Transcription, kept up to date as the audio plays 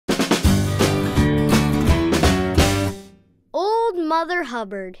Mother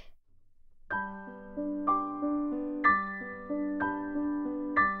Hubbard.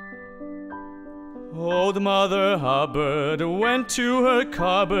 Old Mother Hubbard went to her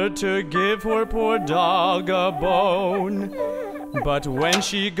cupboard to give her poor dog a bone. But when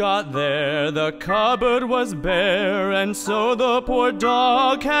she got there, the cupboard was bare, and so the poor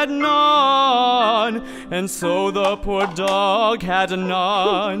dog had none, and so the poor dog had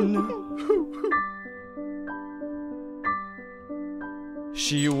none.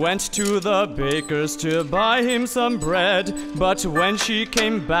 She went to the baker's to buy him some bread, but when she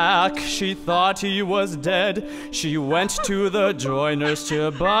came back, she thought he was dead. She went to the joiner's to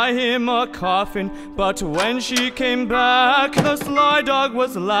buy him a coffin, but when she came back, the sly dog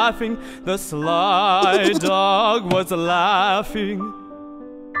was laughing. The sly dog was laughing.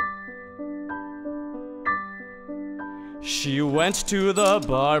 She went to the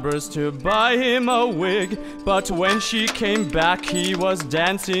barber's to buy him a wig, but when she came back he was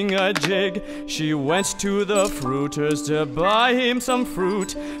dancing a jig. She went to the fruiter's to buy him some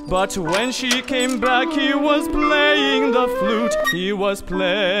fruit, but when she came back he was playing the flute. He was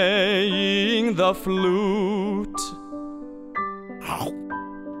playing the flute.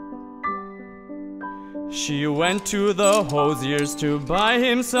 She went to the hosier's to buy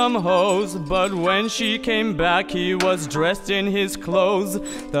him some hose, but when she came back he was dressed in his clothes.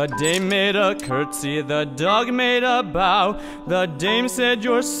 The dame made a curtsy, the dog made a bow. The dame said,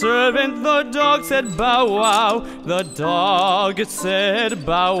 "Your servant," the dog said, "Bow wow." The dog said,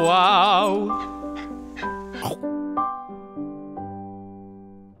 "Bow wow."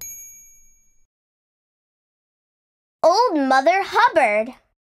 Old Mother Hubbard.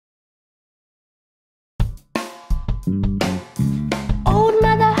 Old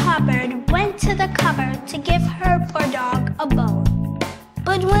Mother Hubbard went to the cupboard to give her poor dog a bone.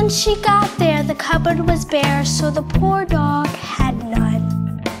 But when she got there, the cupboard was bare, so the poor dog had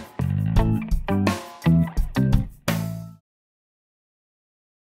none.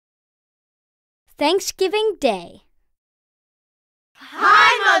 Thanksgiving Day.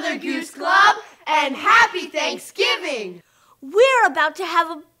 Hi, Mother Goose Club, and happy Thanksgiving! We're about to have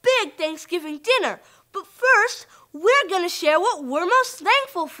a big Thanksgiving dinner, but first, we're going to share what we're most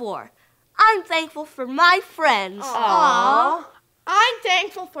thankful for. I'm thankful for my friends. Aww. I'm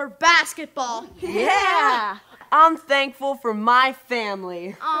thankful for basketball. Yeah. I'm thankful for my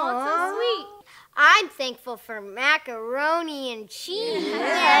family. Oh, so sweet. I'm thankful for macaroni and cheese.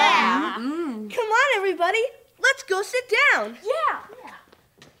 Yeah. Come on, everybody. Let's go sit down. Yeah.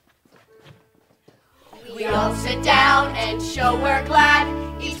 We all sit down and show we're glad.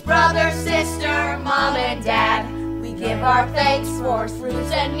 Each brother, sister, mom, and dad. We give our thanks for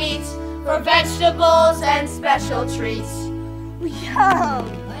fruits and meats, for vegetables and special treats. Yum!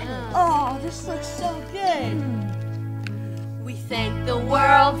 Oh, this looks so good. We thank the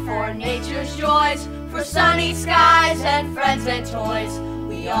world for nature's joys, for sunny skies and friends and toys.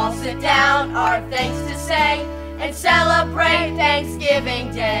 We all sit down, our thanks to say, and celebrate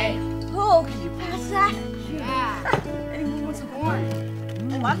Thanksgiving Day. Oh, can you pass that? Yeah. Anyone wants a corn?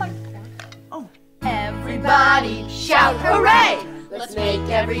 Oh, I'd like corn. Oh. Everybody shout hooray! Let's make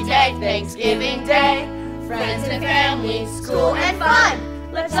every day Thanksgiving Day. Friends and family, school and fun.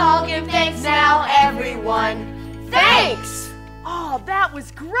 Let's all give thanks now, everyone. Thanks! Oh, that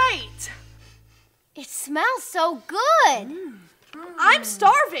was great. It smells so good. I'm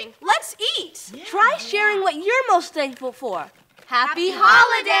starving. Let's eat. Yeah. Try sharing what you're most thankful for. Happy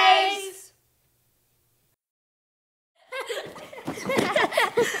holidays!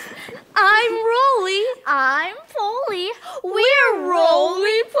 I'm Roly. I'm Poly. We're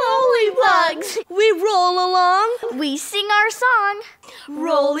Roly Poly bugs. We roll along. We sing our song.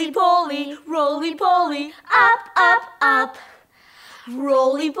 Roly Poly, up, up, up.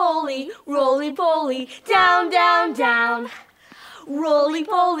 Roly Poly, down, down, down. Roly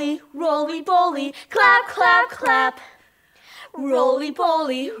Poly, clap, clap, clap. Roly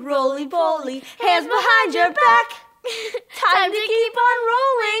Poly, hands behind your back. Time to keep on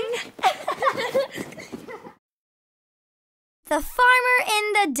rolling. The Farmer in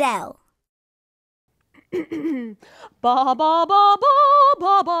the Dell. Ba ba ba ba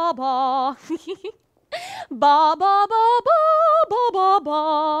ba ba ba. Ba ba ba ba ba ba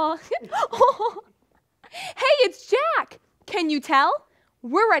ba. Hey, it's Jack. Can you tell?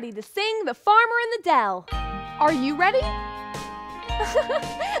 We're ready to sing The Farmer in the Dell. Are you ready?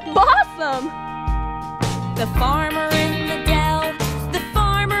 Awesome! The farmer in the dell, the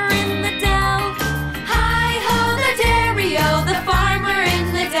farmer in the dell. Hi-ho the dairy-o, the farmer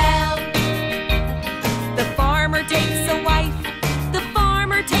in the dell. The farmer takes a wife, the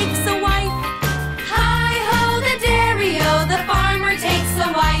farmer takes a wife. Hi-ho the dairy-o, the farmer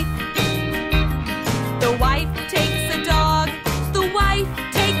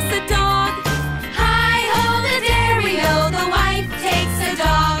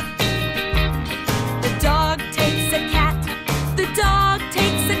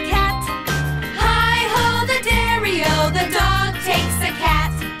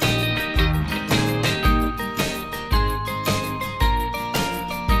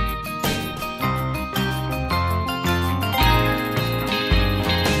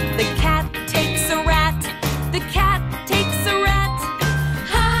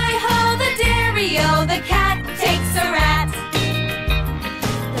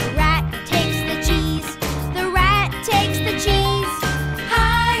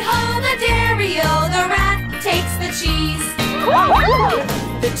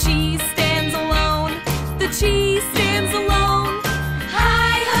cheese stands alone. The cheese stands alone.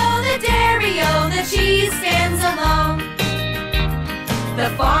 Hi-ho the dairy-o, the cheese stands alone. The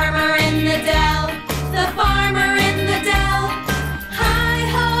farmer in the dell, the farmer in the dell.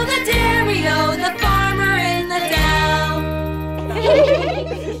 Hi-ho the dairy-o, the farmer in the dell.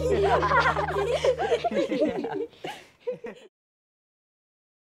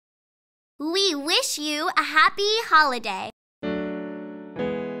 We wish you a happy holiday.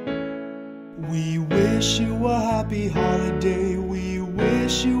 We wish you a happy holiday. We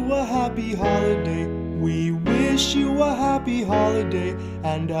wish you a happy holiday. We wish you a happy holiday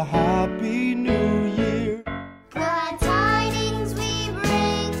and a happy new year. Glad tidings we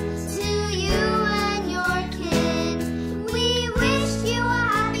bring to you and your kin. We wish you a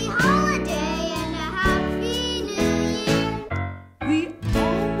happy holiday and a happy new year. We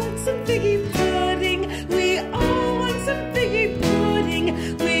all want some figgy pudding. We all want some figgy pudding.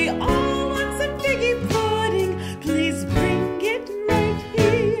 We all want some figgy pudding. Please bring it right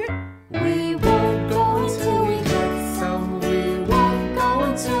here. We won't go until we get some. We won't go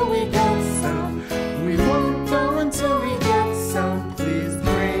until we get some. We won't go until we get some. Please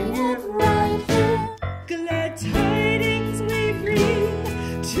bring it right here. Glad tidings we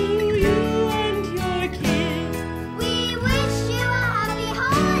bring to you and your kin. We wish you a happy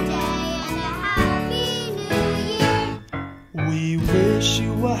holiday and a happy new year. We wish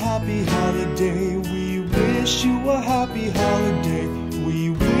you a happy holiday. We wish you a happy holiday. We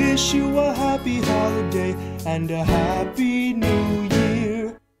wish you a happy holiday and a happy new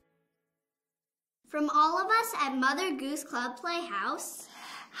year. From all of us at Mother Goose Club Playhouse,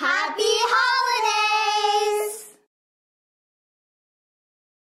 happy holidays!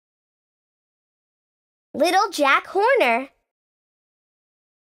 Little Jack Horner.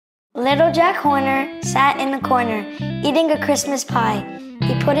 Little Jack Horner sat in the corner, eating a Christmas pie.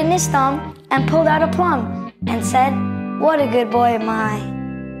 He put in his thumb and pulled out a plum and said, "What a good boy am I."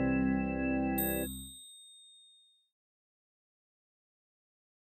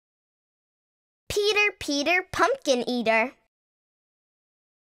 Peter, Peter, Pumpkin Eater.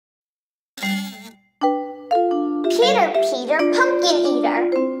 Peter, Peter, Pumpkin Eater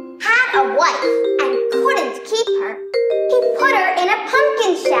had a wife and couldn't keep her. He put her in a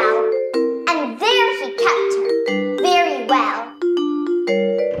pumpkin shell, and there he kept her very well.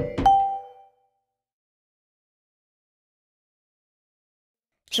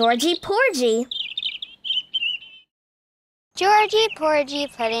 Georgie Porgie. Georgie Porgie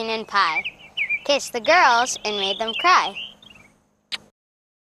pudding and pie kissed the girls and made them cry.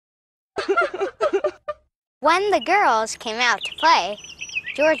 When the girls came out to play,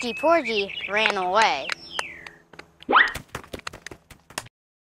 Georgie Porgie ran away.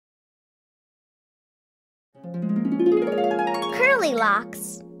 Curly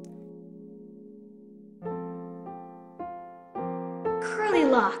Locks.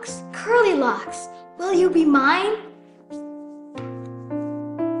 Curly Locks, will you be mine?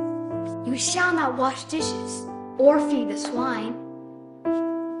 You shall not wash dishes or feed the swine,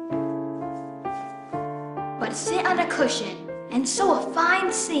 but sit on a cushion and sew a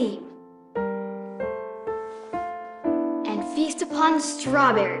fine seam, and feast upon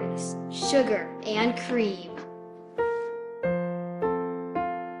strawberries, sugar, and cream.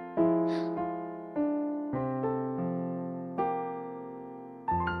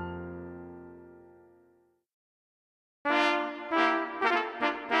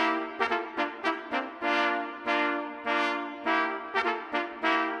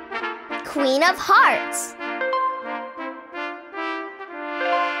 Queen of Hearts.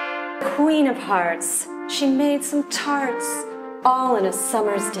 Queen of Hearts, she made some tarts, all in a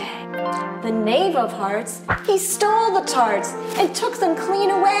summer's day. The Knave of Hearts, he stole the tarts and took them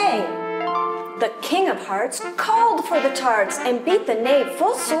clean away. The King of Hearts called for the tarts and beat the knave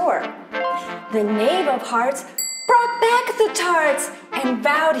full sore. The Knave of Hearts brought back the tarts and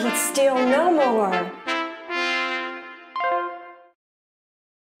vowed he'd steal no more.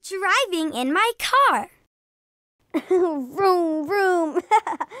 Driving in my car. Vroom, vroom.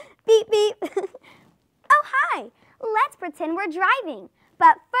 Beep, beep. Oh, hi. Let's pretend we're driving.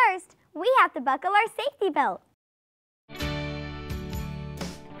 But first, we have to buckle our safety belt.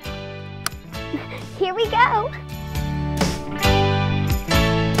 Here we go.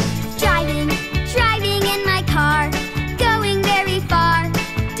 Driving in my car. Going very far.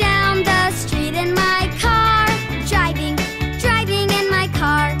 Down the street in my car. Driving in my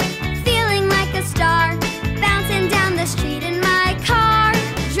car. Feeling like a star. Bouncing down the street in my car.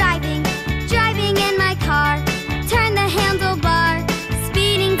 Driving in my car. Turn the handlebar.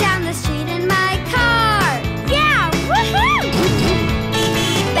 Speeding down the street in my car. Yeah, woohoo!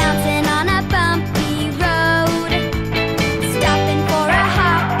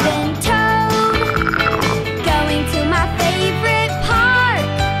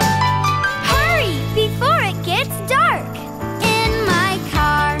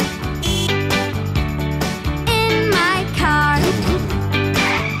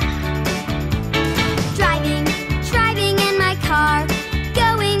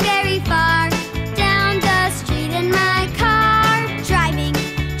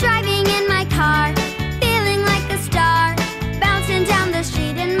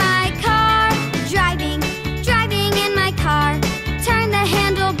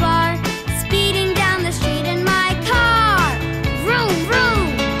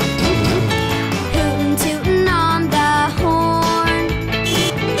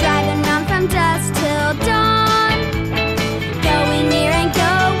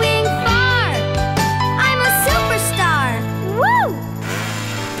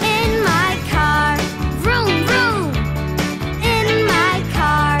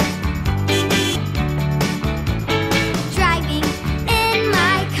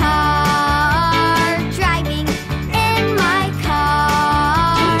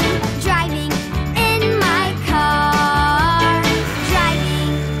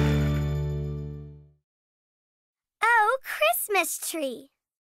 Christmas tree.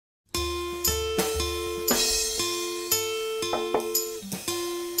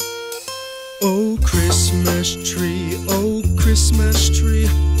 Oh, Christmas tree,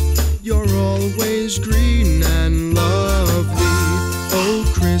 you're always green and lovely. Oh,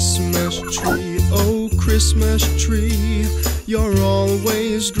 Christmas tree, you're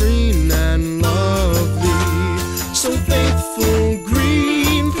always green and lovely. So faithful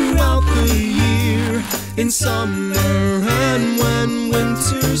green throughout the year, in summer and when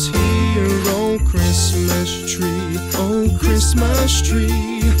winter's here. Oh, Christmas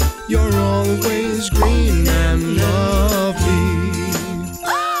tree, you're always green and lovely.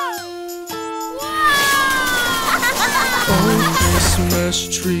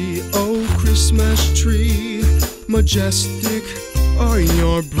 Oh, Christmas tree, majestic are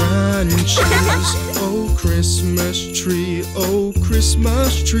your branches. Oh, Christmas tree,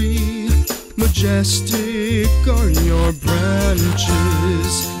 majestic are your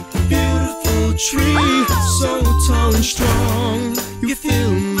branches. Beautiful tree, so tall and strong, you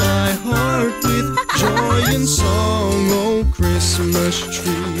fill my heart with joy and song. Oh, Christmas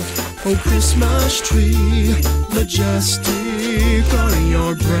tree, majestic are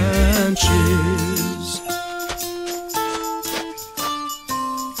your branches.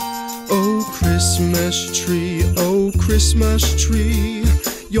 Oh, Christmas tree,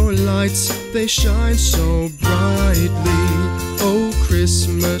 your lights, they shine so brightly. Oh,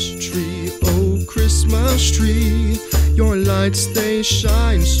 Christmas tree, your lights, they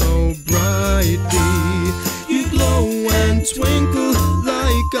shine so brightly. You glow and twinkle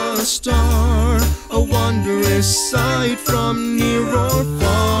like a star, a wondrous sight from near or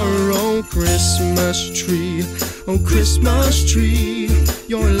far. Oh, Christmas tree,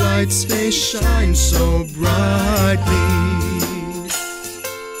 your lights, they shine so brightly.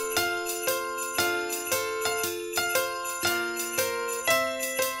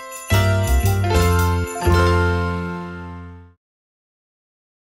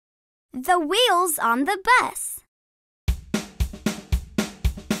 The wheels on the bus.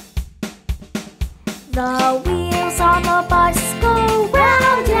 The wheels on the bus go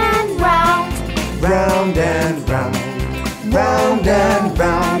round and round. Round and round, round and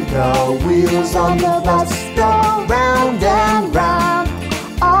round. The wheels on the bus go round and round.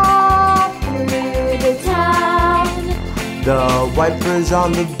 All through the town. The wipers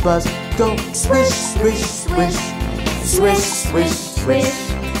on the bus go swish, swish, swish. Swish, swish, swish.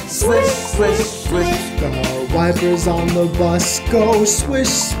 Swish, swish, swish. The wipers on the bus go swish,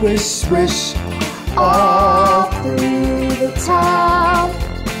 swish, swish. All through the town.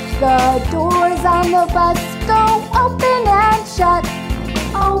 The doors on the bus go open and shut.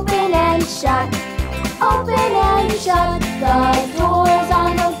 Open and shut. Open and shut. The doors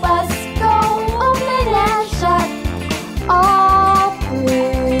on the bus go open and shut. All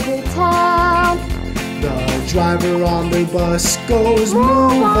through the town. The driver on the bus goes move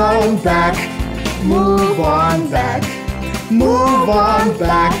on back, move on back, move on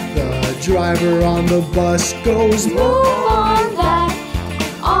back. The driver on the bus goes move on back.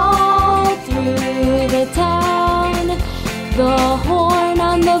 All through the town. The horn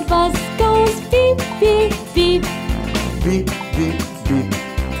on the bus goes beep, beep, beep. Beep, beep, beep.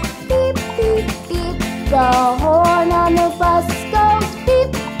 Beep, beep, beep. The horn on the bus goes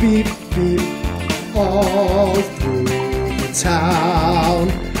beep, beep, beep. All through the town.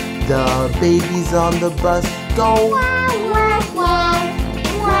 The babies on the bus go wow, wow, wow.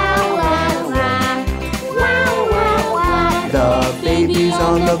 Wow, wow, wow. Wow, wow, wow. The babies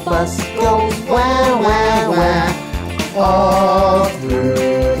on the bus go wow, wow, wow. All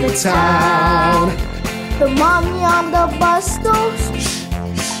through the town. The mommy on the bus goes shh,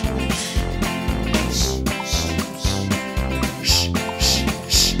 shh, shh, shh,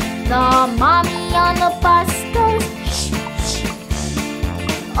 shh. The mommy on the bus goes shh, shh, shh.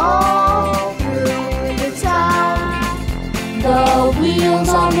 All through the town. The wheels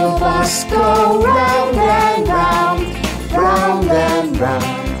on the bus go round and round. Round and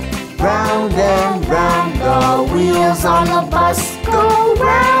round. Round and round. The wheels on the bus go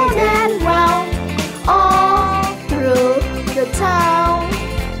round and round. All through the town.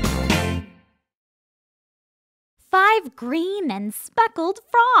 5 green and speckled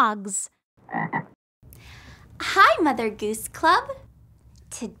frogs. Hi, Mother Goose Club.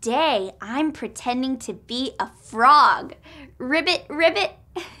 Today, I'm pretending to be a frog. Ribbit, ribbit.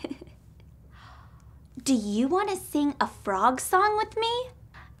 Do you want to sing a frog song with me?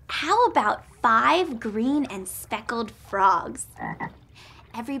 How about 5 green and speckled frogs?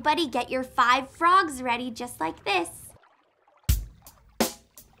 Everybody get your 5 frogs ready just like this.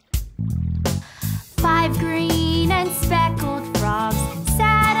 5 green and speckled frogs.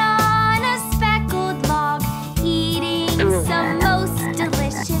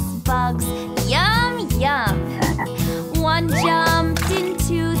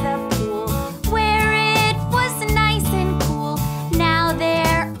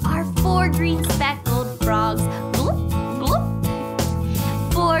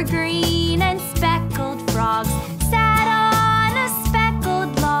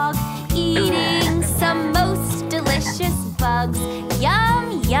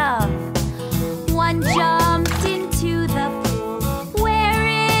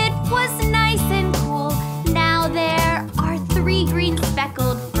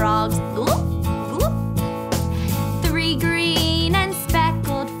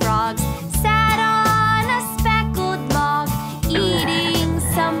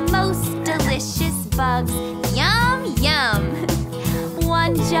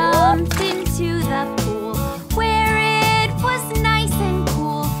 One jumped into the pool where it was nice and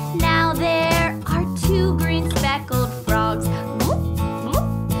cool. Now there are 2 green speckled frogs. Whoop,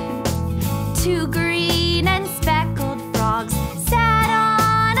 whoop. 2 green and speckled frogs sat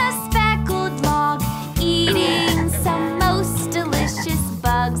on a speckled log, eating some most delicious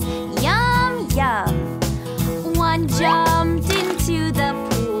bugs. Yum, yum. One jumped into the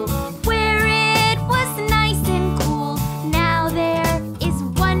pool where it was nice and cool. Now there is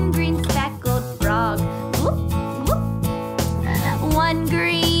 1 green speckled frog. Whoop, whoop. 1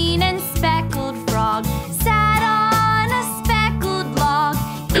 green and speckled frog sat on a speckled log,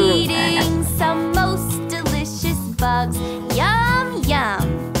 eating some most delicious bugs. Yum,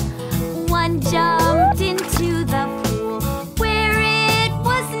 yum. One jumped into the pool where it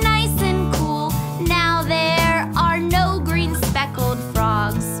was nice and cool. Now there are no green speckled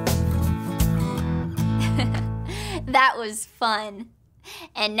frogs. That was fun.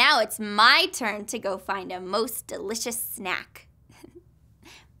 And now it's my turn to go find a most delicious snack.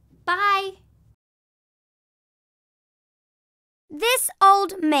 Bye. This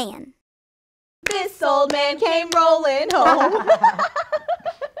old man. This old man came rolling home.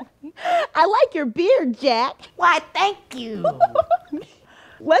 I like your beard, Jack. Why, thank you.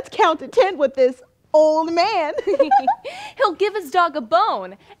 Let's count to 10 with this old man. He'll give his dog a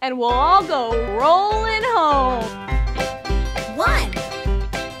bone, and we'll all go rolling home. 1.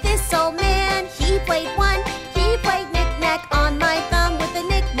 This old man, he played 1. He played knick-knack on my thumb with a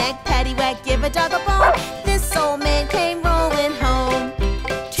knick-knack, paddywhack, give a dog a bone. This old man came rolling home.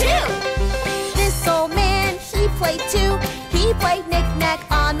 2. This old man, he played 2. He played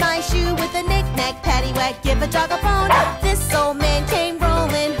knick-knack on my shoe with a knick-knack, paddywhack, give a dog a bone. This old man came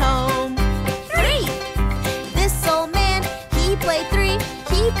rolling home. 3. This old man, he played 3.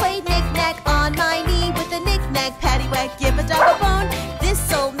 He played knick-knack on my knee with a knick-knack, paddywhack, give a dog a bone.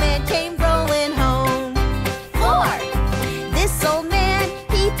 This old man came rolling home. 4. This old man,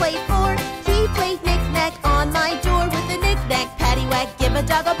 he played 4. He played knick-knack on my door with a knick-knack, paddywhack, give a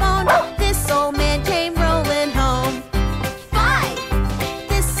dog a bone. This old man came rolling home. 5.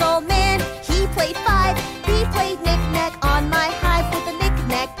 This old man, he played 5. He played knick-knack on my hive with a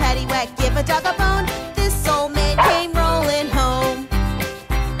knick-knack, paddywhack, give a dog a bone. This old man came rolling home.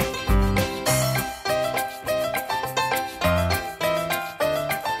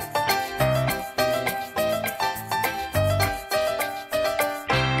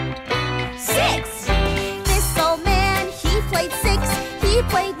 This old man, he played 6. He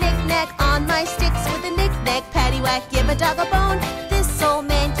played knick-knack on my sticks with a knick-knack, paddywhack, give a dog a bone. This old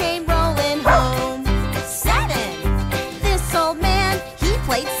man came rolling home. 7. This old man, he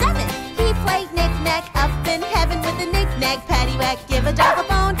played 7. He played knick-knack up in heaven with a knick-knack, paddywhack, give a dog a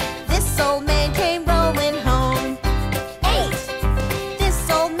bone. This old man came rolling home. 8. This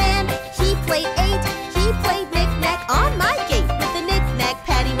old man, he played 8. He played knick-knack on my gate with a knick-knack,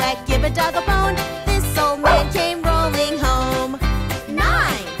 paddywhack, give a dog a bone. This old man came rolling home. 9.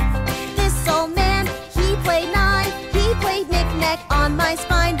 This old man, he played 9. He played knick-knack on my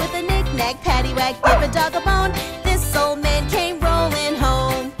spine with a knick-knack, paddywhack, give a dog a bone. This old man came rolling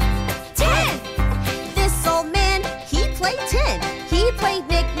home. 10. This old man, he played 10. He played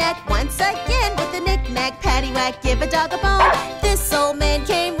knick-knack once again with a knick-knack, paddywhack, give a dog a bone. This old man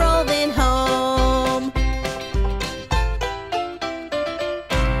came rolling home.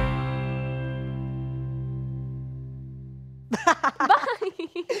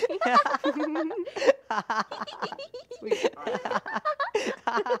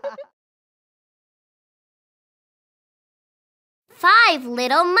 Five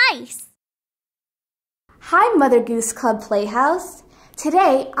little mice. Hi, Mother Goose Club Playhouse.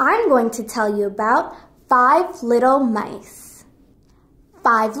 Today I'm going to tell you about 5 little mice.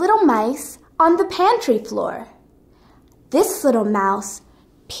 5 little mice on the pantry floor. This little mouse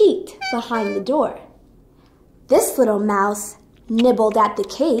peeked behind the door. This little mouse nibbled at the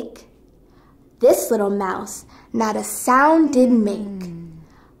cake. This little mouse not a sound did make.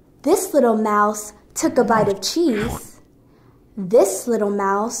 This little mouse took a bite of cheese. This little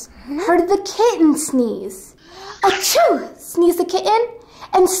mouse heard the kitten sneeze. Achoo! Sneezed the kitten,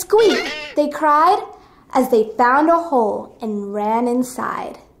 and squeak! They cried as they found a hole and ran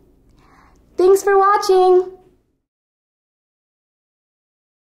inside. Thanks for watching!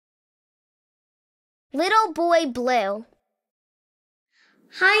 Little Boy Blue.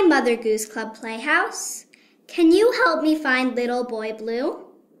 Hi, Mother Goose Club Playhouse. Can you help me find Little Boy Blue?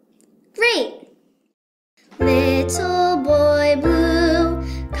 Great! Little boy blue,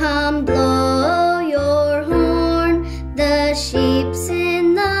 come blow your horn. The sheep's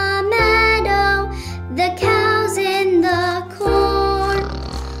in the meadow, the cow's in the corn.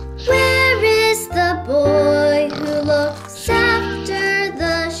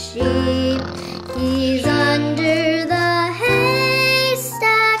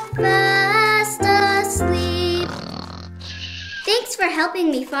 helping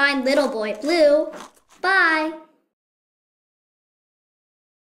me find Little Boy Blue. Bye.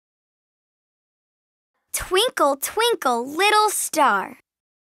 Twinkle, twinkle, little star.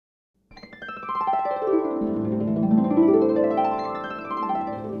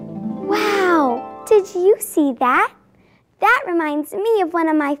 Wow, did you see that? That reminds me of one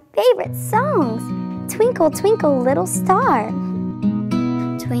of my favorite songs, Twinkle, Twinkle, Little Star.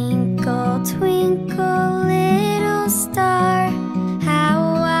 Twinkle, twinkle, little star,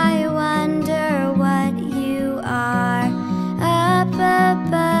 how I wonder what you are. Up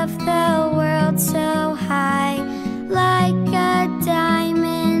above the world so high, like a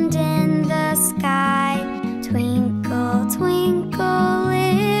diamond in the sky. Twinkle, twinkle,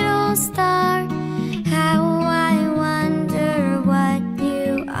 little star, how I wonder what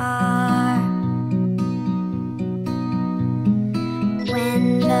you are.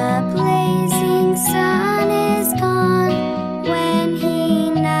 When the blazing sun is gone, when he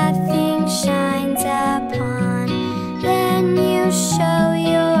nothing shines upon, then you show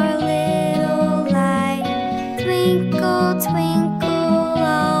your little light. Twinkle, twinkle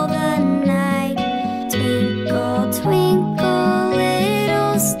all the night. Twinkle, twinkle,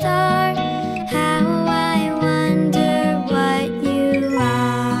 little star, how I wonder what you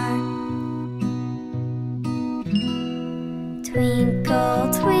are. Twinkle,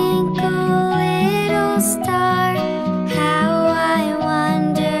 twinkle, little star, how I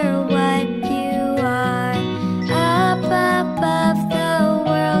wonder what you are. Up above the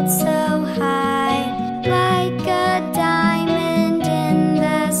world so high, like a diamond in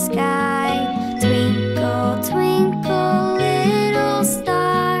the sky. Twinkle, twinkle, little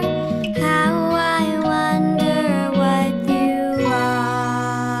star, how I wonder what you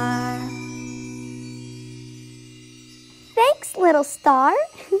are. Thanks, little star.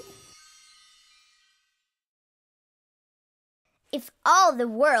 If all the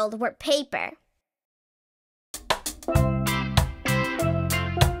world were paper.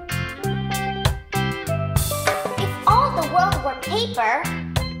 If all the world were paper,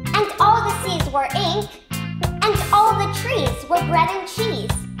 and all the seas were ink, and all the trees were bread and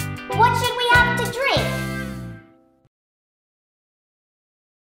cheese, what should we have to drink?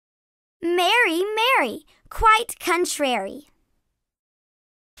 Mary, Mary, quite contrary.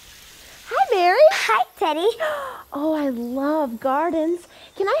 Hi, Mary. Hi, Teddy. Oh, I love gardens.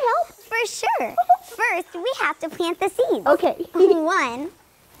 Can I help? For sure. First, we have to plant the seeds. Okay. 1,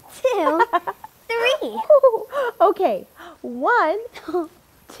 2, 3. Okay. 1, 2,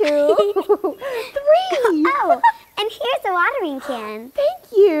 3. Oh, and here's a watering can.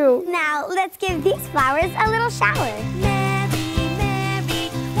 Thank you. Now, let's give these flowers a little shower. Mary,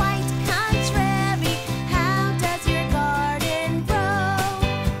 Mary, quite contrary, how does your garden grow?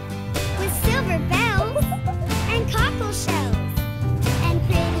 With silver bells and cockle shells and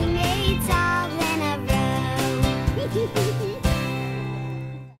pretty maids all in a row.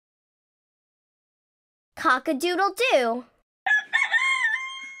 Cock-a-doodle-doo.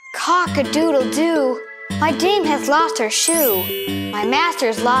 Cock-a-doodle-doo, my dame has lost her shoe. My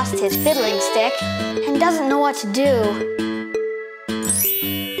master's lost his fiddling stick and doesn't know what to do.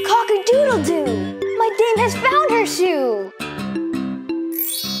 Cock-a-doodle-doo, my dame has found her shoe.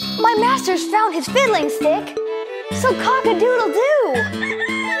 My master's found his fiddling stick, so cock-a-doodle-doo.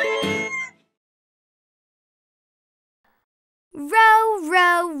 Row,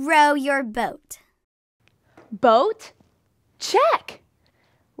 row, row your boat. Boat? Check.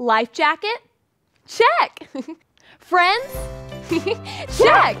 Life jacket? Check. Friends?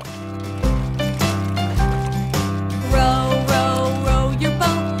 Check. Row, row, row your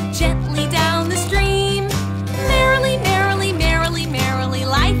boat gently down the stream. Merrily, merrily, merrily, merrily,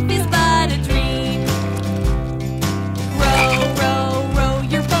 life is but a dream. Row, row, row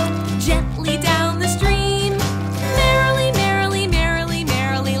your boat gently down the stream. Merrily, merrily, merrily,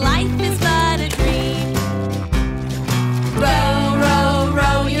 merrily, life is but a dream. Row, row,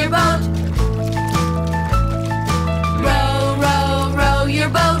 row your boat. Row, row, row your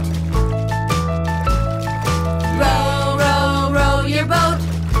boat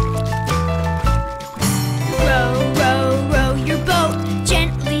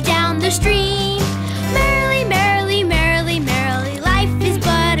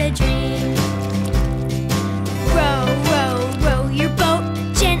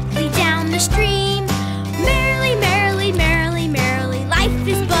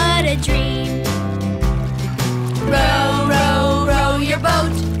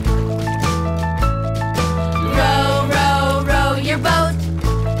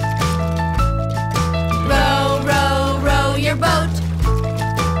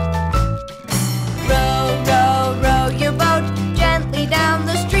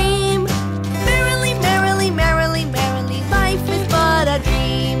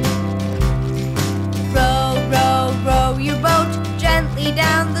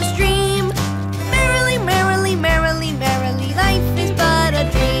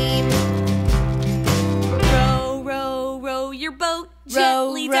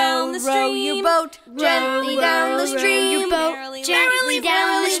Gently down the stream. Row your boat gently down the stream. Gently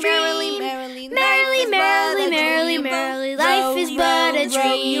down the stream. Merrily, merrily, merrily, merrily, life is but a dream.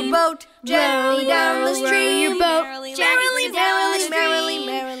 Row your boat gently down the stream. Gently down the stream. Merrily,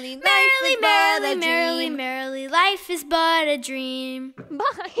 merrily, Merrily, merrily, merrily, merrily, life is but a dream.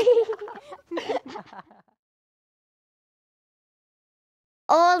 Bye.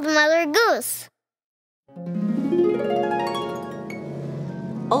 Old Mother Goose.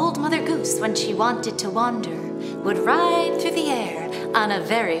 Old Mother Goose, when she wanted to wander, would ride through the air on a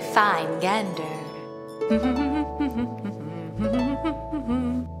very fine gander.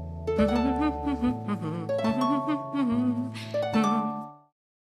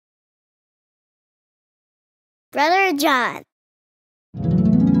 Brother John.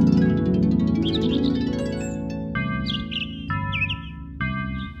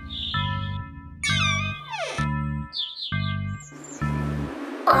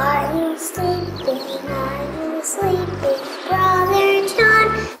 Are you sleeping? Are you sleeping? Brother John,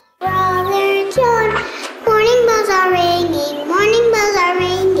 Brother John. Morning bells are ringing, morning bells are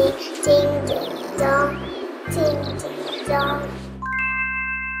ringing. Ding, ding, dong, ding, ding, dong.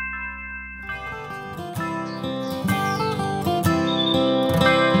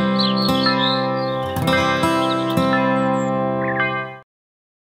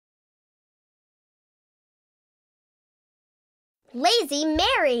 Lazy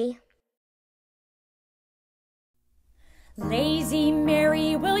Mary. Lazy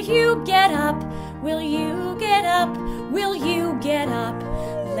Mary, will you get up? Will you get up? Will you get up?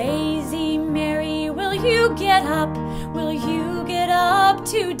 Lazy Mary, will you get up? Will you get up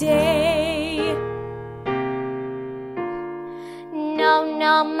today? No,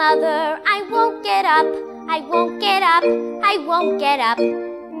 no, Mother, I won't get up. I won't get up. I won't get up.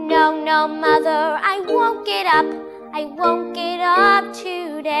 No, no, Mother, I won't get up. I won't get up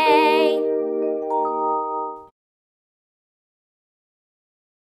today.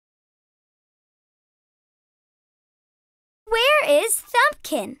 Where is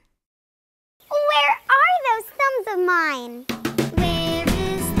Thumbkin? Where are those thumbs of mine? Where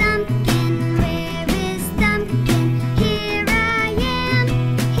is Thumbkin? Where is Thumbkin? Here I am,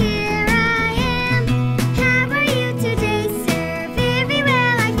 here I am. How are you today, sir? Very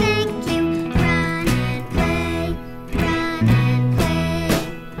well, I thank you. Run and play, run and play.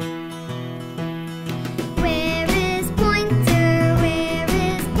 Where is Pointer? Where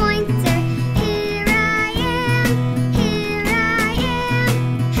is Pointer? Here I am, here I am.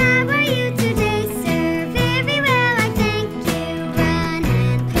 How are you today, sir? Very well, I thank you. Run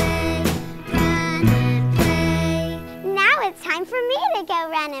and play, run and play. Now it's time for me to go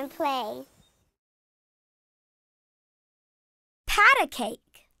run and play. Pat a cake.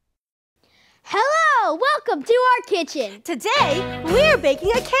 Hello, welcome to our kitchen. Today, we're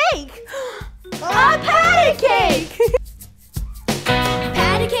baking a cake. A patty cake.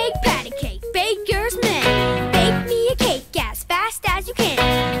 Patty cake, baker's man. Bake me a cake as fast as you can.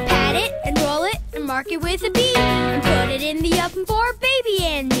 Pat it and roll it and mark it with a B. And put it in the oven for baby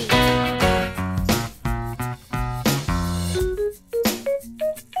and me.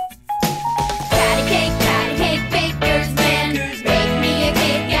 Patty cake, baker's man. Bake me a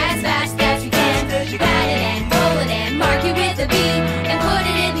cake as fast as you can. Pat it and roll it and mark it with a B. And put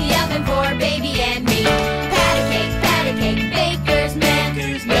it in the oven for baby and me. Patty cake, baker's man.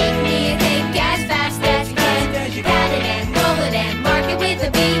 Make me a cake as fast as you can. Pat it and roll it and mark it with a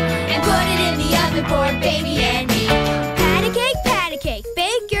B. And put it in the oven for baby and me. Patty cake,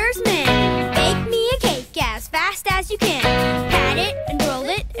 baker's man. Bake me a cake as fast as you can. Pat it and roll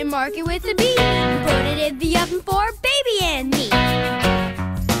it and mark it with a B. And put it in the oven for baby and me.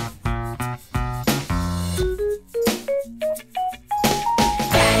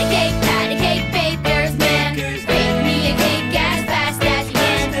 Patty cake, baker's man. Bake me a cake as fast as you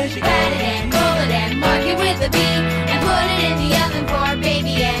can. Pat it and roll it and mark it with a B. And put it in the oven for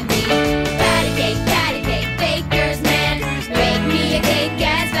baby and me. Patty cake, baker's man. Bake me a cake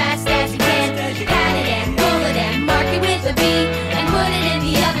as fast as you can. Pat it and roll it and mark it with a B. And put it in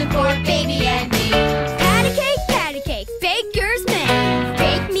the oven for baby and me. Patty cake, baker's man.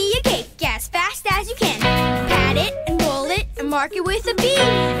 Bake me a cake as fast as you can. Pat it and roll it and mark it with a B.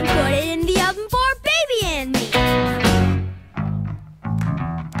 And put it in the oven for baby and me.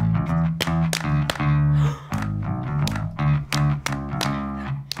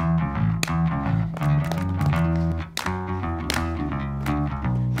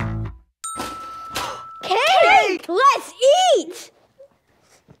 Cake! Let's eat!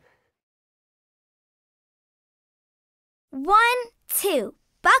 1, 2,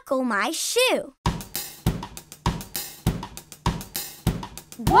 buckle my shoe.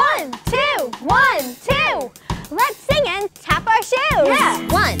 1, 2, 1, 2. Let's sing and tap our shoes. Yeah.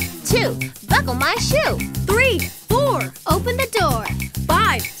 1, 2, buckle my shoe. 3, 4, open the door.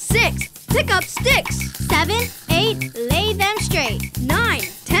 5, 6, pick up sticks. 7, 8, lay them straight. 9,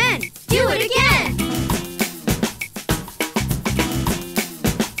 10, do it again.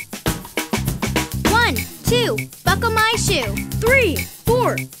 1, 2, buckle my shoe. 3,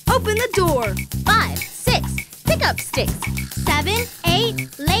 4, open the door. 5, 6, pick up sticks. 7,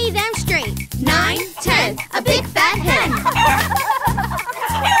 8, lay them straight. 9, 10, a big fat hen.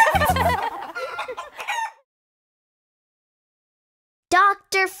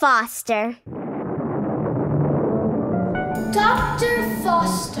 Dr. Foster. Dr.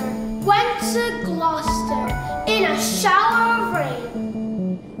 Foster went to Gloucester in a shower of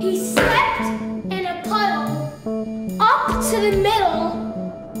rain. He stepped in a puddle up to the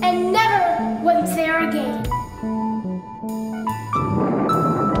middle and never went there again.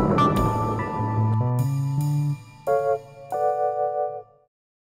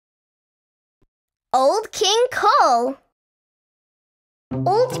 Old King Cole.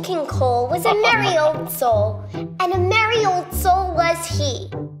 Old King Cole was a merry old soul, and a merry old soul was he.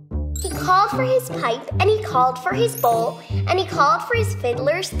 He called for his pipe, and he called for his bowl, and he called for his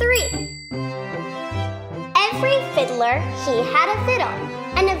fiddlers 3. Every fiddler, he had a fiddle,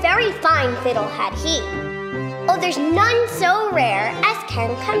 and a very fine fiddle had he. Oh, there's none so rare as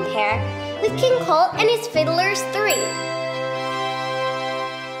can compare with King Cole and his fiddlers 3.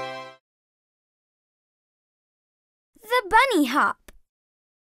 The bunny hop.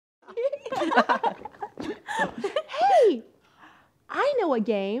 Hey, I know a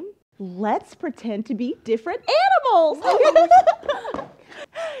game. Let's pretend to be different animals.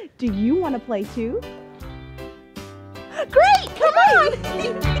 Do you want to play too? Great, come on.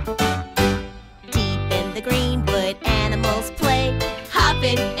 Deep in the greenwood, animals play,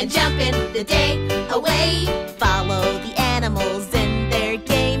 hopping and jumping the day away. Follow the animals in their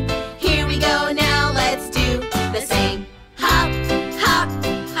game. Here we go now, let's do the same. Hop, hop,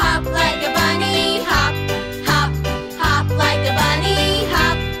 hop like a bunny. Hop, hop, hop like a bunny.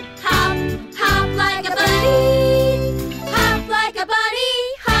 Hop, hop, hop like a bunny. Hop like a bunny.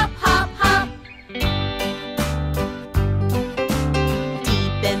 Hop, hop, hop.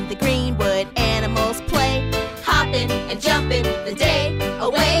 Deep in the greenwood, animals play, hopping and jumping the day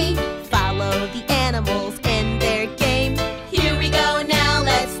away. Follow the animals in their game. Here we go now,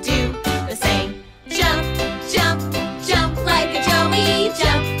 let's do the same. Jump, jump, jump like a joey.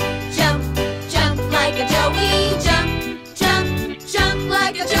 Jump, jump, jump like a joey. Jump, jump, jump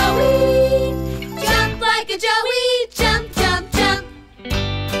like a joey. Jump like a joey. Jump, jump, jump.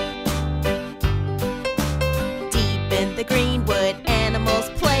 Deep in the greenwood, animals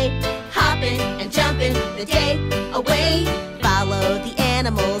play, hopping and jumping the day away. Follow the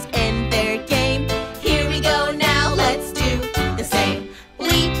animals in their game. Here we go now, let's do the same.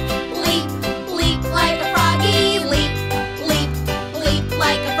 Leap, leap, leap like a froggy. Leap, leap, leap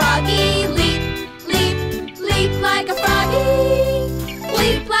like a froggy. Leap, leap, leap like a froggy.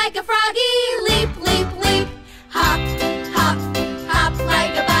 Leap like a froggy. Leap, leap, leap. Hop, hop, hop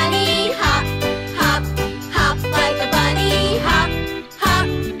like a bunny. Hop, hop, hop like a bunny. Hop, hop,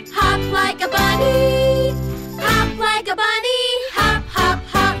 hop like a bunny. Hop like a bunny. Hop, hop,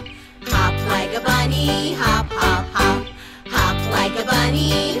 hop. Hop like a bunny. Hop, hop, hop. Hop like a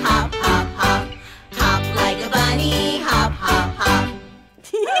bunny. Hop, hop, hop. Hop like a bunny. Hop, hop, hop.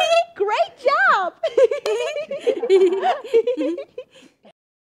 Great job.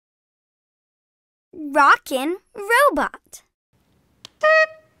 Rockin' Robot.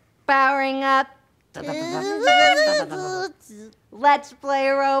 Powering up. Let's play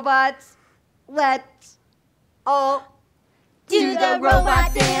robots. Let's all do the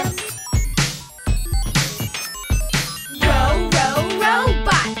robot dance. Row, row,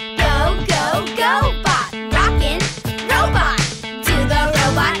 robot. Go, go, go, bot. Rockin' Robot. Do the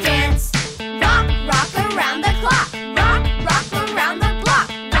robot dance. Rock, rock around the clock. Rock, rock around the block.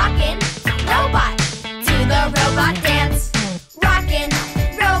 Rockin' Robot. Do the robot dance. Rockin'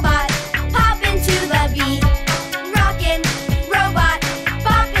 Robot. Pop into the beat. Rockin' Robot.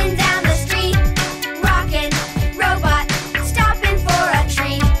 Bopping down the street. Rockin' Robot. Stopping for a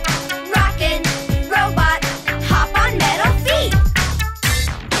treat. Rockin' Robot. Hop on metal feet.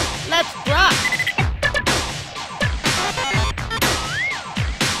 Let's rock.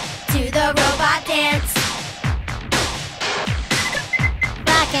 Do the robot dance.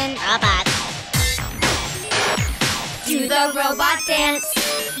 Rockin' Robot. Do the robot dance.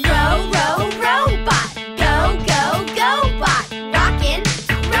 Row, row, robot. Go, go, go, bot. Rockin'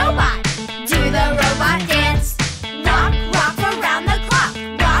 Robot. Do the robot dance. Rock, rock around the clock.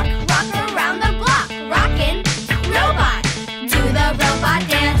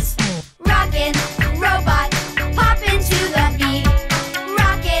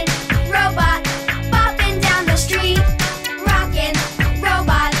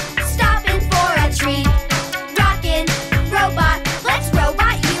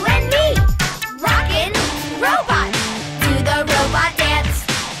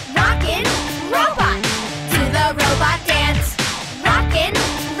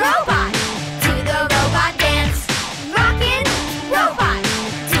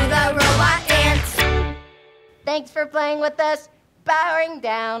 falling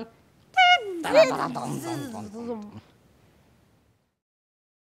down.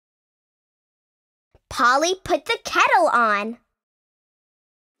 Polly put the kettle on.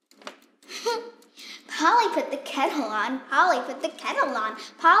 Polly put the kettle on. Polly put the kettle on.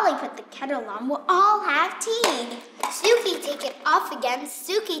 Polly put the kettle on. We'll all have tea. Suki, take it off again.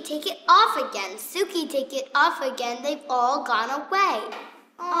 Suki, take it off again. Suki, take it off again. They've all gone away.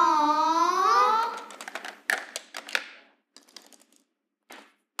 Aww.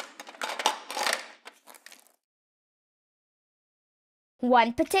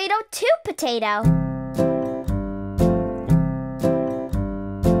 One potato, two potato.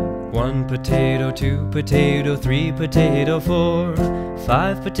 One potato, two potato, three potato, 4,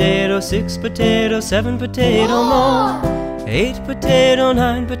 5 potato, 6 potato, 7 potato more. 8 potato,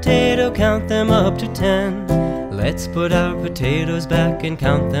 9 potato, count them up to 10. Let's put our potatoes back and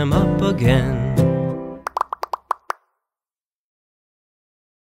count them up again.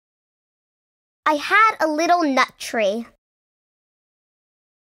 I had a little nut tree.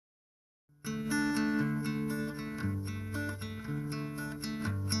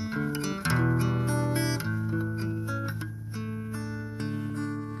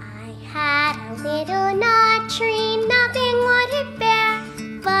 Little nut tree, nothing would it bear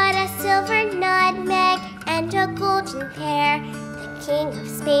but a silver nutmeg and a golden pear. The King of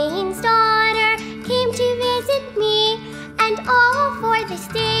Spain's daughter came to visit me, and all for the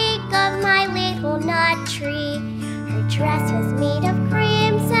sake of my little nut tree. Her dress was made of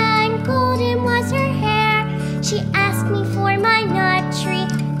crimson, golden was her hair. She asked me for my nut tree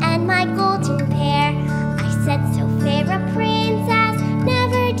and my golden pear. I said, so fair a princess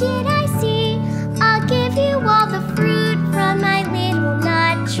never did I see. I'll give you all the fruit from my little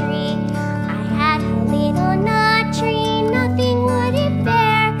nut tree. I had a little nut tree, nothing would it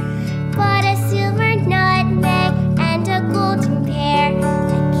bear but a silver nutmeg and a golden pear.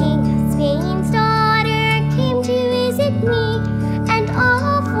 The King of Spain's daughter came to visit me, and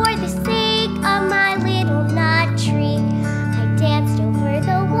all for the sake of my little nut tree. I danced over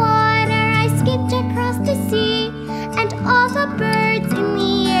the water, I skipped across the sea, and all the birds in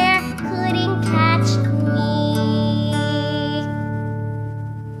the air couldn't catch me.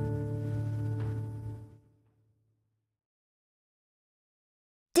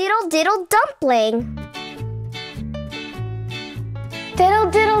 Diddle diddle dumpling. Diddle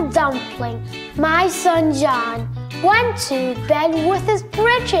diddle dumpling, my son John went to bed with his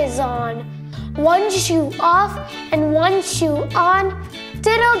breeches on. One shoe off and one shoe on.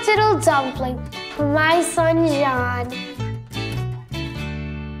 Diddle diddle dumpling for my son John.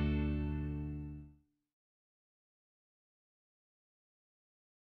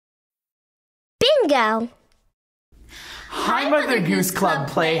 Bingo! Hi, Mother Goose Club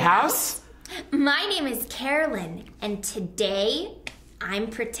Playhouse. My name is Carolyn, and today I'm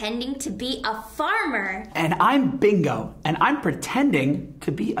pretending to be a farmer. And I'm Bingo, and I'm pretending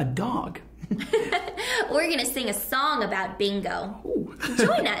to be a dog. We're gonna sing a song about Bingo.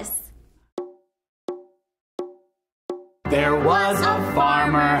 Join us. There was a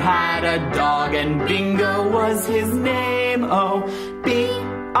farmer, had a dog, and Bingo was his name. Oh,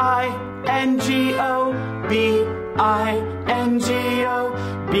 B-I-N-G-O, B-I-N-G-O,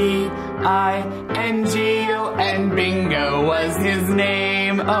 B-I-N-G-O, and Bingo was his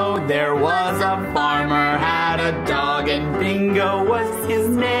name. Oh, there was a farmer, had a dog, and Bingo was his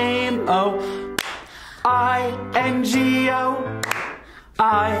name. Oh, I-N-G-O,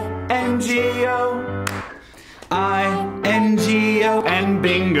 I-N-G-O, I-N-G-O, and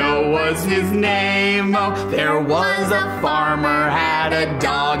Bingo was his name. Oh, there was a farmer, had a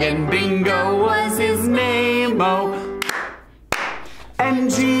dog, and Bingo was his name. Oh,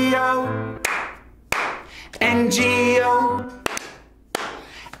 N-G-O, N-G-O,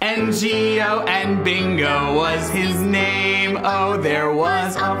 N-G-O, and Bingo was his name. Oh, there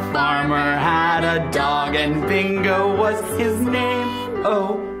was a farmer, had a dog, and Bingo was his name.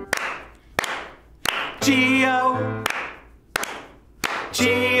 Oh, G-O,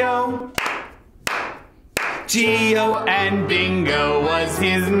 G-O, G-O, and Bingo was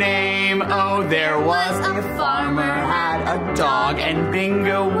his name. Oh, there was a farmer, had a dog, and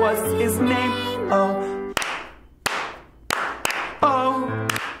Bingo was his name. Oh, oh,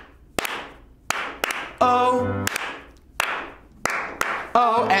 oh,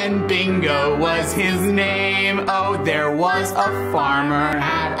 oh, and Bingo was his name. Oh, there was a farmer,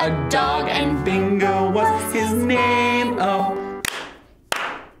 had a dog, and Bingo was his name. Oh,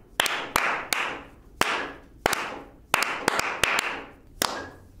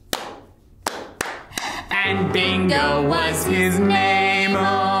 and Bingo was his name.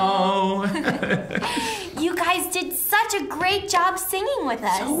 Oh. You guys did such such a great job singing with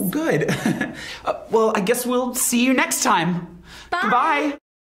us. So good. Well, I guess we'll see you next time. Bye. Bye.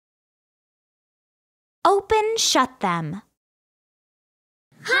 Open, shut them.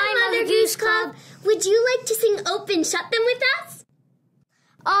 Hi, Mother Goose Club. Would you like to sing Open Shut Them with us?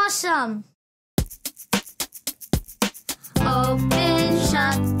 Awesome. Open,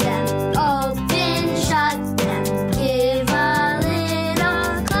 shut them. Open, shut them. Give a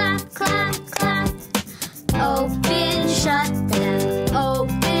little clap, clap, clap. Open, shut them.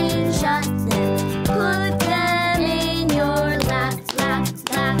 Open, shut them. Put them in your lap, lap,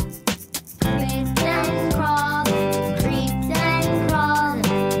 lap. Creep and crawl them. Creep and crawl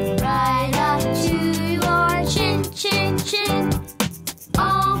them. Right up to your chin, chin, chin.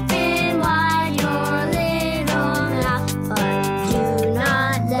 Open wide your little mouth, but do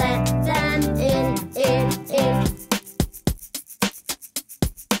not let them in.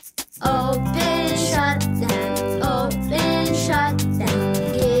 Open, shut them. Open, shut them.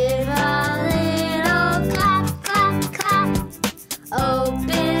 Give a little clap, clap, clap.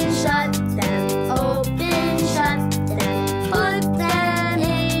 Open, shut them. Open, shut them. Put them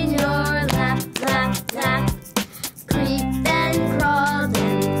in your lap, lap, lap. Creep and crawl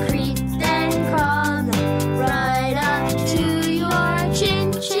them, creep and crawl them, right up to your chin,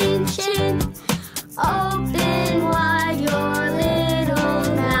 chin, chin. Open wide your little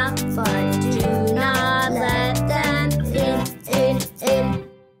mouth, but do not let them in.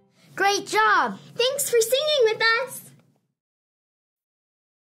 Great job! Thanks for singing with us!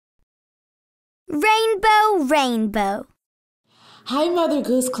 Rainbow, rainbow. Hi, Mother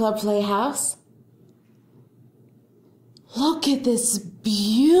Goose Club Playhouse. Look at this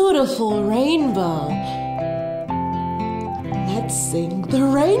beautiful rainbow. Let's sing the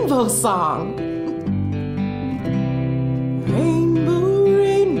rainbow song. Rainbow,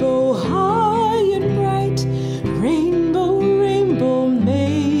 rainbow, high and bright. Rainbow, rainbow,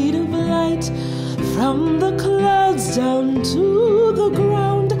 made of light. From the clouds down to the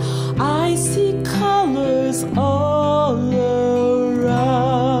ground, I see colors all around.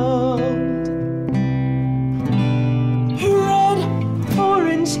 Red,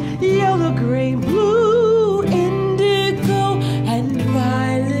 orange, yellow, gray, blue, indigo, and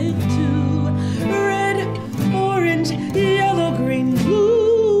violet too. Red, orange, yellow, green,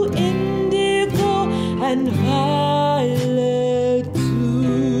 blue, indigo, and violet too.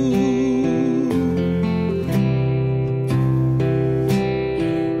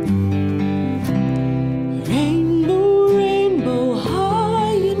 Rainbow, rainbow,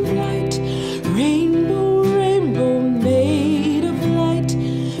 high and bright. Rainbow, rainbow, made of light.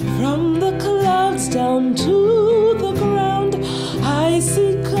 From the clouds down to the ground, I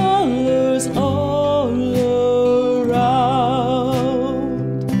see colors all around.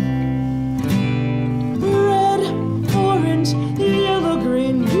 Red, orange, yellow,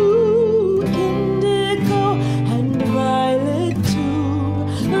 green, blue, indigo, and violet too.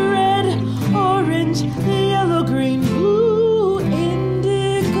 Red, orange, yellow, green, blue,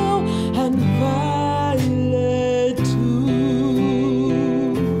 indigo, and violet too.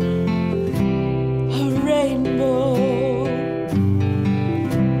 A rainbow,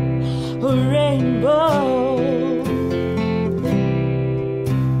 a rainbow,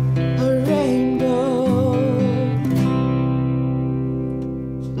 a rainbow.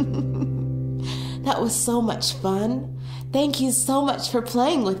 That was so much fun. Thank you so much for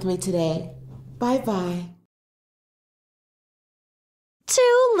playing with me today. Bye-bye.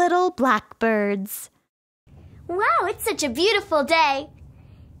 Two little blackbirds. Wow, it's such a beautiful day.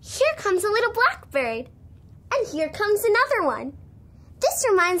 Here comes a little blackbird. And here comes another one. This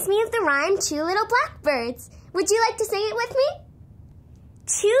reminds me of the rhyme Two Little Blackbirds. Would you like to sing it with me?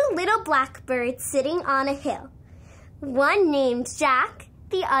 Two little blackbirds sitting on a hill. One named Jack,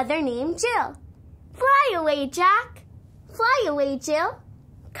 the other named Jill. Fly away, Jack. Fly away, Jill.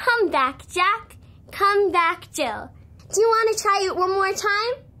 Come back, Jack. Come back, Jill. Do you want to try it one more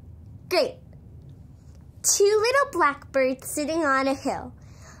time? Great. Two little blackbirds sitting on a hill.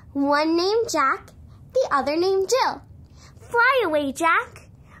 One named Jack, the other named Jill. Fly away, Jack.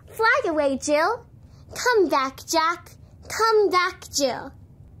 Fly away, Jill. Come back, Jack. Come back, Jill.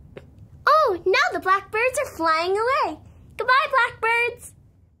 Oh, now the blackbirds are flying away. Goodbye, blackbirds.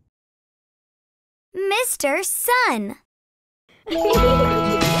 Mr. Sun.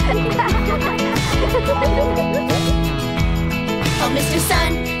 Oh, Mr.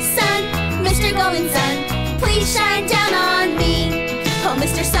 Sun, Sun, Mr. Golden Sun, please shine down on me. Oh,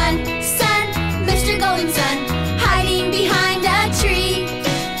 Mr. Sun, Sun, Mr. Golden Sun, hiding behind a tree.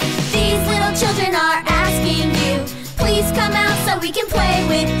 These little children are asking you, please come out so we can play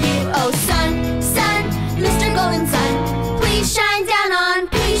with you. Oh, Sun, Sun, Mr. Golden Sun,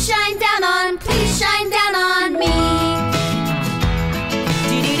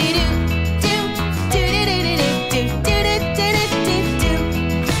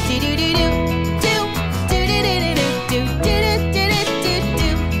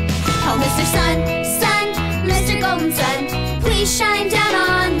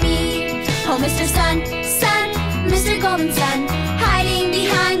 Mr. Sun, Sun, Mr. Golden Sun, hiding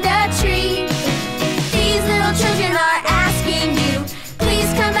behind the tree. These little children are asking you,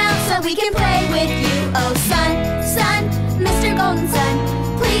 please come out so we can play with you. Oh, Sun, Sun, Mr. Golden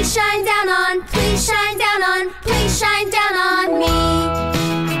Sun, please shine down on, please shine down on, please shine down on me.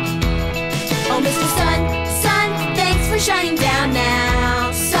 Oh, Mr. Sun, Sun, thanks for shining down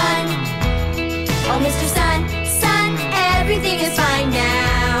now, Sun. Oh, Mr. Sun, Sun, everything is fine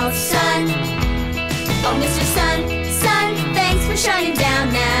now, Sun. Oh, Mr. Sun, Sun, thanks for shining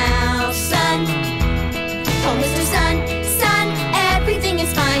down now, Sun. Oh, Mr. Sun, Sun, everything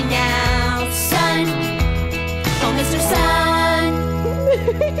is fine now, Sun. Oh, Mr. Sun.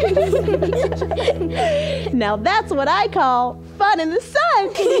 Now that's what I call fun in the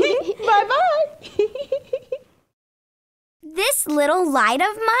sun. Bye-bye. This little light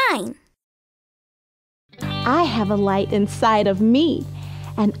of mine. I have a light inside of me,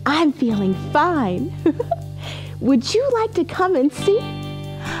 and I'm feeling fine. Would you like to come and see?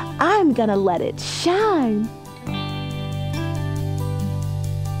 I'm gonna let it shine.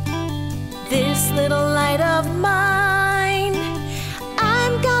 This little light of mine,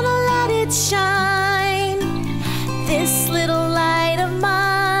 I'm gonna let it shine. This little light of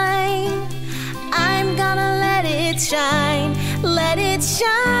mine, I'm gonna let it shine. Let it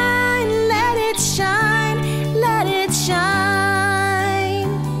shine, let it shine, let it shine.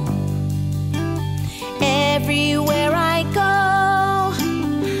 Everywhere I go,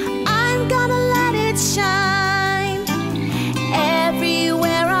 I'm gonna let it shine.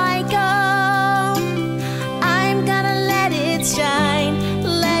 Everywhere I go, I'm gonna let it shine.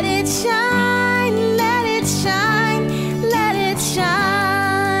 Let it shine, let it shine, let it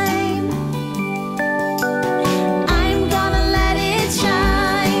shine. I'm gonna let it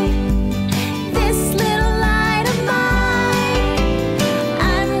shine. This little light of mine,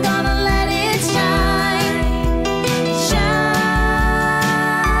 I'm gonna let it shine.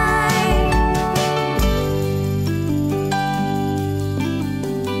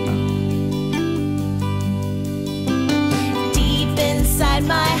 Deep inside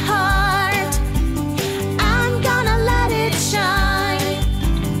my heart, I'm gonna let it shine.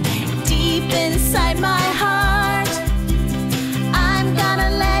 Deep inside my heart, I'm gonna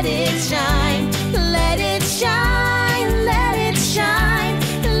let it shine. Let it shine, let it shine,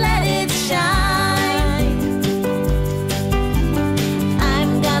 let it shine.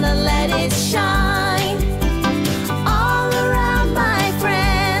 I'm gonna let it shine all around my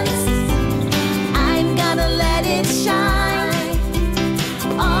friends. I'm gonna let it shine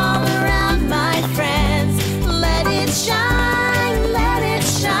all around my friends. Let it shine, let it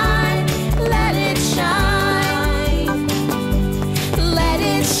shine, let it shine. Let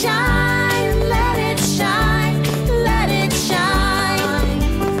it shine, let it shine, let it shine.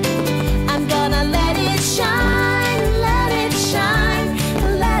 I'm gonna let it shine, let it shine,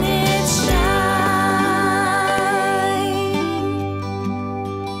 let it shine.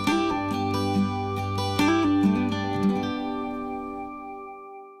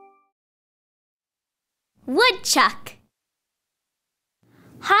 Woodchuck.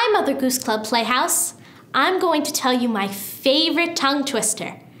 Hi, Mother Goose Club Playhouse. I'm going to tell you my favorite tongue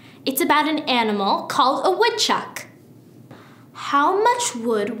twister. It's about an animal called a woodchuck. How much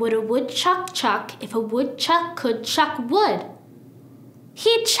wood would a woodchuck chuck if a woodchuck could chuck wood?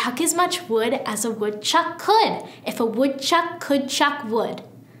 He'd chuck as much wood as a woodchuck could if a woodchuck could chuck wood.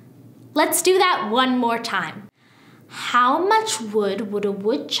 Let's do that one more time. How much wood would a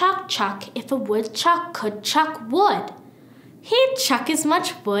woodchuck chuck if a woodchuck could chuck wood? He'd chuck as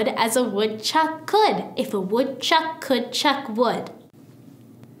much wood as a woodchuck could if a woodchuck could chuck wood.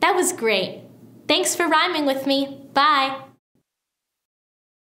 That was great. Thanks for rhyming with me. Bye.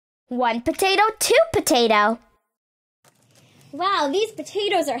 1 potato, 2 potato. Wow, these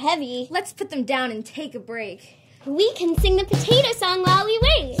potatoes are heavy. Let's put them down and take a break. We can sing the potato song while we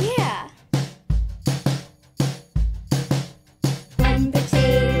wait. Yeah. 1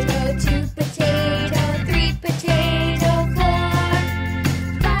 potato, 2 potato, 3 potato, 4,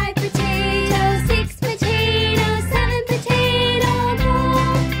 5 potato, 6 potato, 7 potato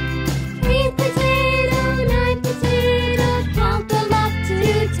more. 8 potato, 9 potato, count them up to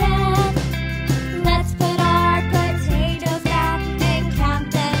 10. Let's put our potatoes down and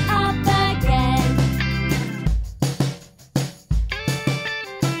count them up again.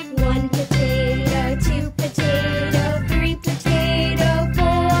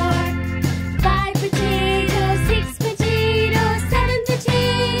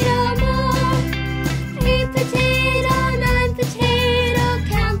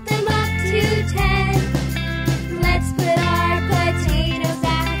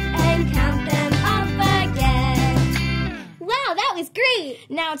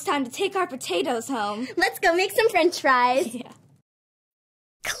 time to take our potatoes home. Let's go make some French fries. Yeah.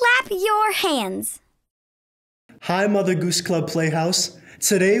 Clap your hands. Hi, Mother Goose Club Playhouse.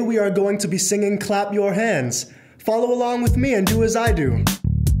 Today we are going to be singing Clap Your Hands. Follow along with me and do as I do.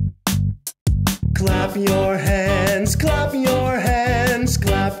 Clap your hands, clap your hands,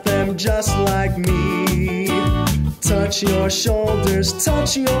 clap them just like me. Touch your shoulders,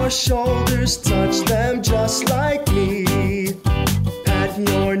 touch them just like me. Pat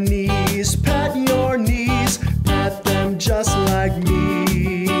your knees, pat them just like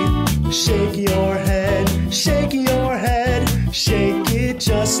me. Shake your head, shake it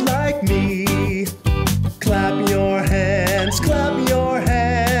just like me. Clap your hands,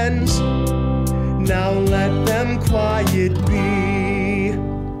 now let them quiet be.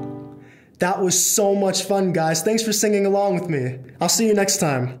 That was so much fun, guys. Thanks for singing along with me. I'll see you next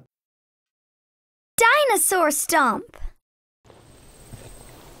time. Dinosaur stomp.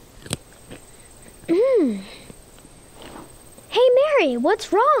 Hey, Mary,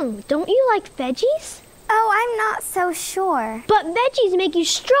 what's wrong? Don't you like veggies? Oh, I'm not so sure. But veggies make you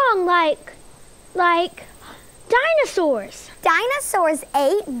strong like dinosaurs. Dinosaurs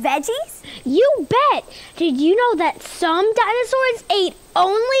ate veggies? You bet. Did you know that some dinosaurs ate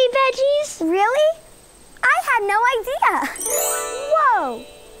only veggies? Really? I had no idea. Whoa.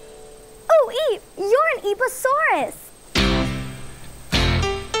 Oh, Eep, you're an Eposaurus.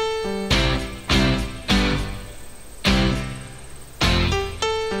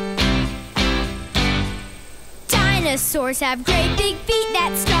 Dinosaurs have great big feet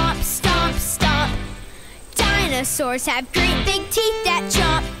that stomp, stomp, stomp. Dinosaurs have great big teeth that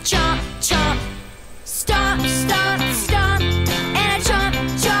chomp, chomp, chomp. Stomp, stomp, stomp, and a chomp,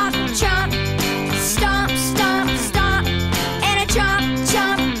 chomp, chomp. Stomp, stomp, stomp, and a chomp,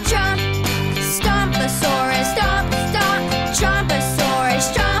 chomp, chomp. Stomposaurus, stomp, stomp. Chomposaurus,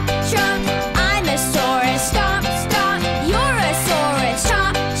 chomp, chomp. I'm a saurus, stomp, stomp. You're a saurus,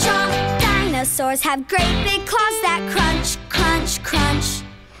 chomp, chomp. Dinosaurs have great big claws that crunch, crunch, crunch.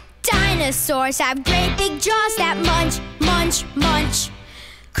 Dinosaurs have great big jaws that munch, munch, munch.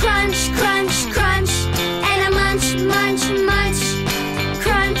 Crunch, crunch, crunch, and a munch, munch, munch.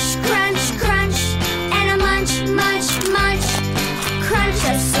 Crunch, crunch, crunch, and a munch, munch, munch.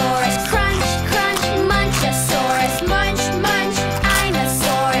 Crunchosaurus, crunch, crunch, munchosaurus, munch, munch. I'm a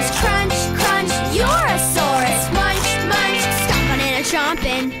saurus, crunch, crunch. You're a saurus, munch, munch. Stomping and a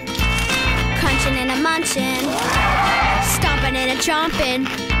chomping, crunching and a munching. Stomping and a chomping,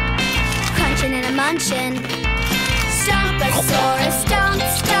 crunching and a munching. Stomposaurus, stomp,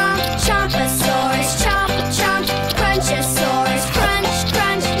 stomp. Chomposaurus, chomp, chomp. Crunchosaurus, crunch,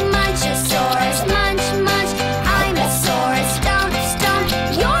 crunch. Munchosaurus, munch, munch. I'm a saurus, stomp, stomp.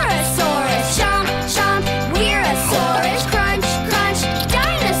 You're a saurus, chomp, chomp. We're a saurus, crunch, crunch.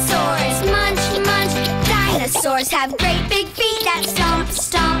 Dinosaurs, munch, munch. Dinosaurs have great big feet that stomp,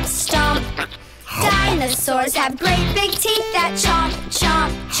 stomp, stomp. Dinosaurs have great big teeth that chomp,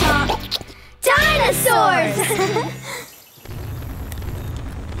 chomp, chomp. Dinosaurs!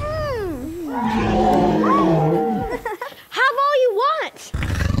 Have all you want.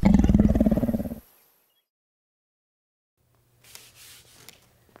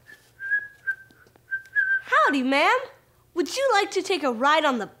 Howdy, ma'am. Would you like to take a ride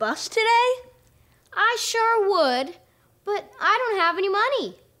on the bus today? I sure would, but I don't have any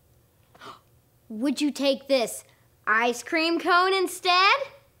money. Would you take this ice cream cone instead?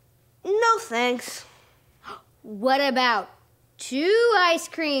 No, thanks. What about 2 ice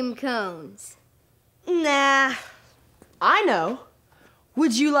cream cones? Nah. I know.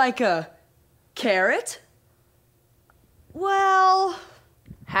 Would you like a carrot? Well,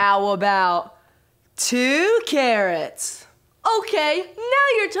 how about 2 carrots? Okay, now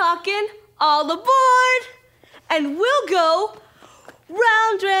you're talking. All aboard! And we'll go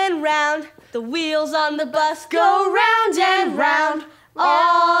round and round. The wheels on the bus go round and round,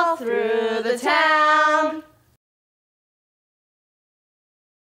 all through the town.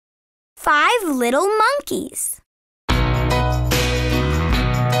 5 little monkeys.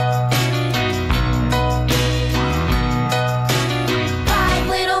 5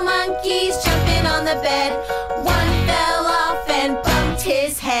 little monkeys jumping on the bed. One fell off and bumped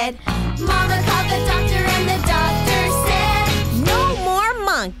his head. Mama called the doctor and the doctor said, "No more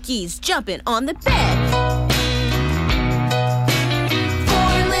monkeys jumping on the bed."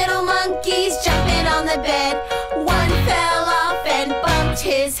 4 little monkeys jumping on the bed. One fell off and bumped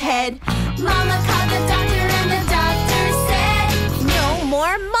his head. Mama called the doctor and the doctor said, "No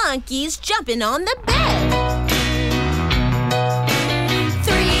more monkeys jumping on the bed."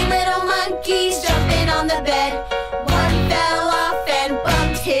 3 little monkeys jumping on the bed. One fell off and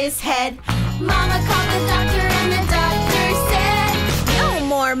bumped his the doctor, and the doctor said, no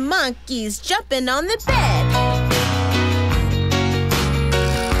more monkeys jumping on the bed.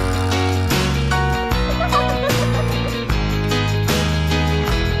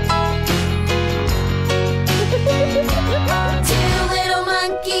 2 little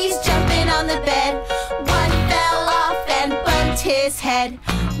monkeys jumping on the bed. One fell off and bumped his head.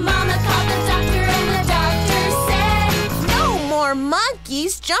 Mama called the doctor, and the doctor said, no more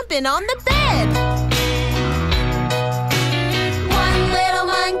monkeys jumping on the bed. 1 little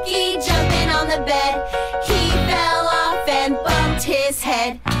monkey jumping on the bed. He fell off and bumped his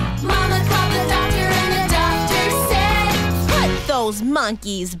head. Mama called the doctor, and the doctor said, put those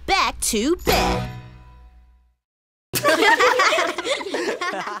monkeys back to bed.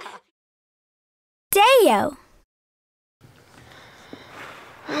 Deo.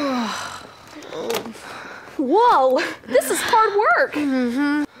 Whoa, this is hard work.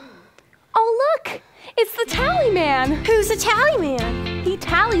 Oh, look, it's the tally man. Who's the tally man? He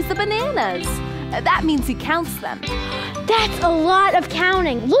tallies the bananas. That means he counts them. That's a lot of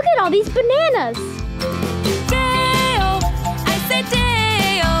counting. Look at all these bananas. Deo, I said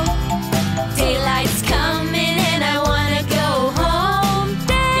Deo. Daylight's coming and I wanna go home.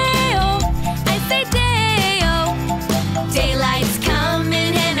 Deo, I say Deo. Daylight's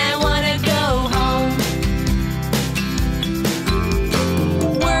coming and I wanna go home.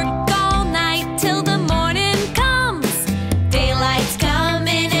 Work all night till the morning comes. Daylight's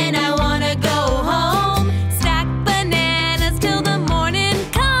coming and I wanna go home. Stack bananas till the morning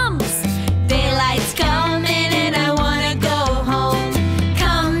comes. Daylight's coming and I wanna go home.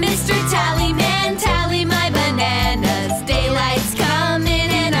 Come, Mr. Tallyman, tally my bananas. Daylight's coming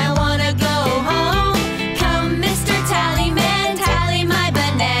and I wanna go home. Come, Mr. Tallyman, tally my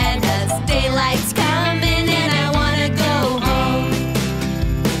bananas. Daylight's coming and I wanna go home.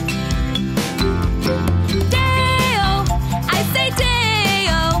 Deo, I say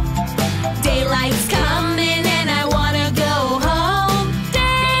Deo. Daylight's coming and I wanna go home.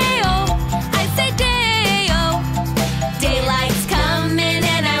 Deo, I say Deo. Daylight's coming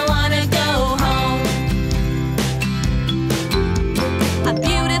and I wanna go home. A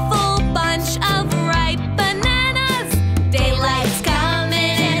beautiful bunch of ripe bananas. Daylight's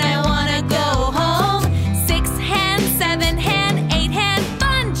coming and I wanna go home. 6-hand, 7-hand, 8-hand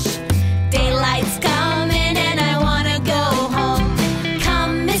bunch. Daylight's coming and I wanna go home.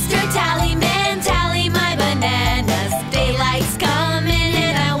 Come, Mr. Tallyman, tally my bananas. Daylight's coming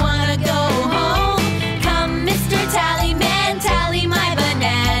and I wanna go home. Come, Mr. Tallyman, tally my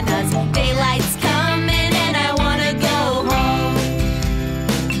bananas. Daylight's coming and I wanna go home.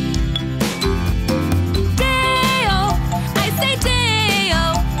 Deo, I say Deo.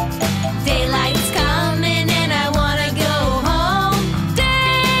 Daylight's coming and I wanna go home.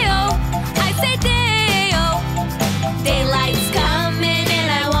 Deo, I say Deo. Daylight's coming and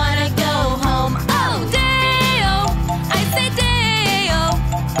I wanna go home. Oh, Deo, I say Deo.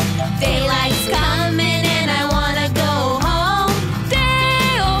 Daylight's coming and I wanna go home.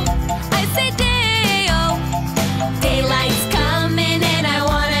 Deo, I say Deo. Daylight's coming and I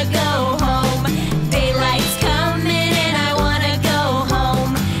wanna go home. Daylight's coming and I wanna go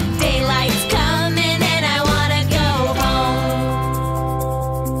home. Daylight's coming and I wanna go home.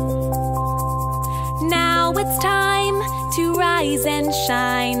 Now it's time to rise and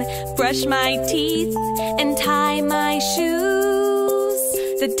shine. Brush my teeth and tie my shoes.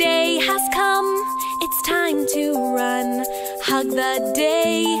 The day has come, it's time to run. Hug the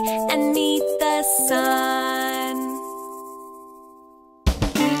day and meet the sun.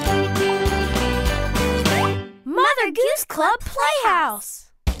 Mother Goose Club Playhouse.